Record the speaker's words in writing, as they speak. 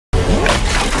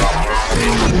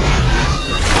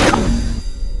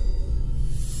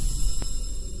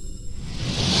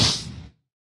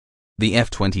The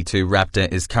F-22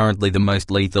 Raptor is currently the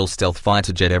most lethal stealth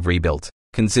fighter jet ever built,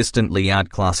 consistently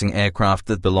outclassing aircraft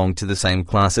that belong to the same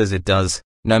class as it does,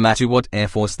 no matter what air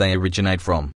force they originate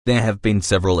from. There have been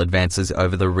several advances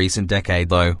over the recent decade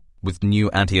though, with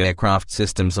new anti-aircraft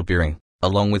systems appearing,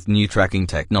 along with new tracking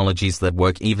technologies that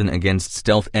work even against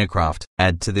stealth aircraft.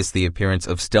 Add to this the appearance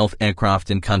of stealth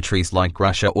aircraft in countries like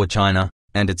Russia or China,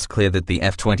 and it's clear that the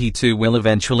F-22 will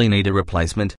eventually need a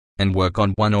replacement, and work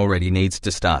on one already needs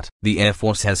to start. The Air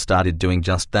Force has started doing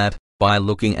just that, by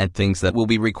looking at things that will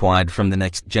be required from the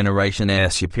next generation air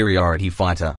superiority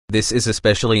fighter. This is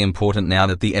especially important now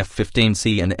that the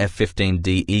F-15C and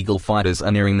F-15D Eagle fighters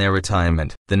are nearing their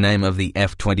retirement. The name of the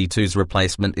F-22's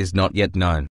replacement is not yet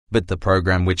known, but the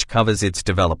program which covers its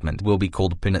development will be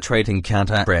called Penetrating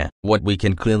Counter-Air. What we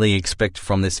can clearly expect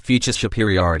from this future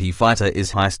superiority fighter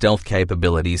is high stealth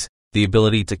capabilities, the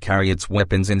ability to carry its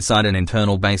weapons inside an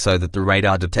internal base so that the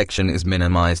radar detection is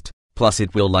minimized, plus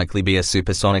it will likely be a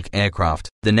supersonic aircraft.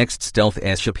 The next stealth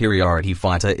air superiority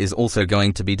fighter is also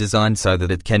going to be designed so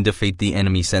that it can defeat the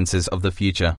enemy sensors of the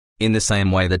future, in the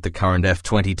same way that the current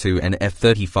F-22 and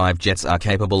F-35 jets are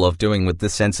capable of doing with the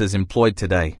sensors employed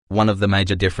today. One of the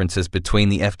major differences between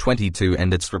the F-22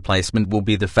 and its replacement will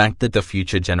be the fact that the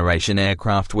future generation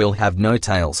aircraft will have no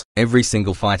tails. Every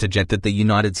single fighter jet that the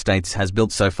United States has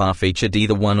built so far featured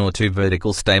either one or two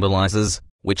vertical stabilizers,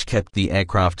 which kept the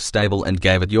aircraft stable and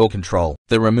gave it your control.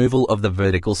 The removal of the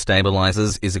vertical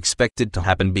stabilizers is expected to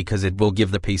happen because it will give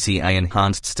the PCA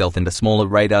enhanced stealth and a smaller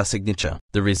radar signature.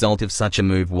 The result of such a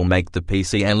move will make the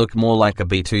PCA look more like a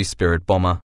B-2 Spirit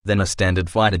bomber than a standard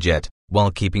fighter jet,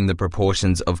 while keeping the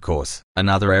proportions of course.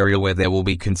 Another area where there will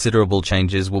be considerable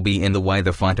changes will be in the way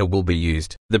the fighter will be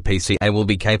used. The PCA will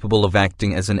be capable of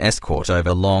acting as an escort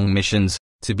over long missions,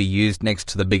 to be used next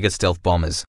to the bigger stealth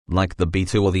bombers, like the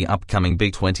B-2 or the upcoming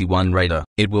B-21 Raider.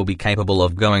 It will be capable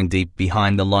of going deep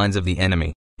behind the lines of the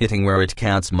enemy, hitting where it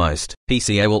counts most.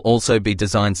 PCA will also be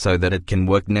designed so that it can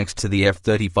work next to the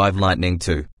F-35 Lightning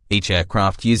II, each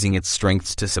aircraft using its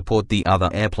strengths to support the other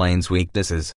airplane's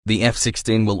weaknesses. The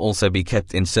F-16 will also be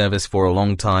kept in service for a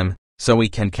long time, so we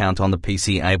can count on the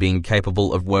PCA being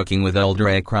capable of working with older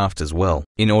aircraft as well.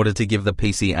 In order to give the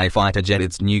PCA fighter jet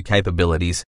its new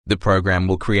capabilities, the program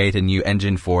will create a new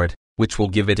engine for it, which will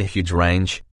give it a huge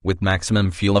range, with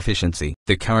maximum fuel efficiency.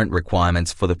 The current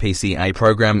requirements for the PCA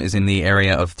program is in the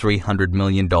area of $300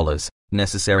 million,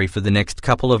 necessary for the next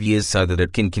couple of years so that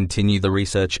it can continue the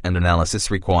research and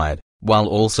analysis required, while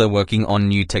also working on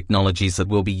new technologies that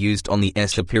will be used on the air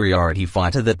superiority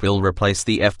fighter that will replace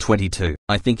the F-22.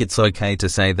 I think it's okay to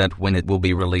say that when it will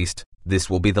be released, this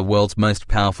will be the world's most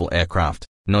powerful aircraft,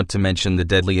 not to mention the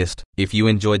deadliest. If you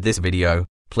enjoyed this video,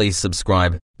 please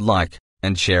subscribe, like,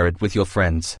 and share it with your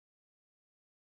friends.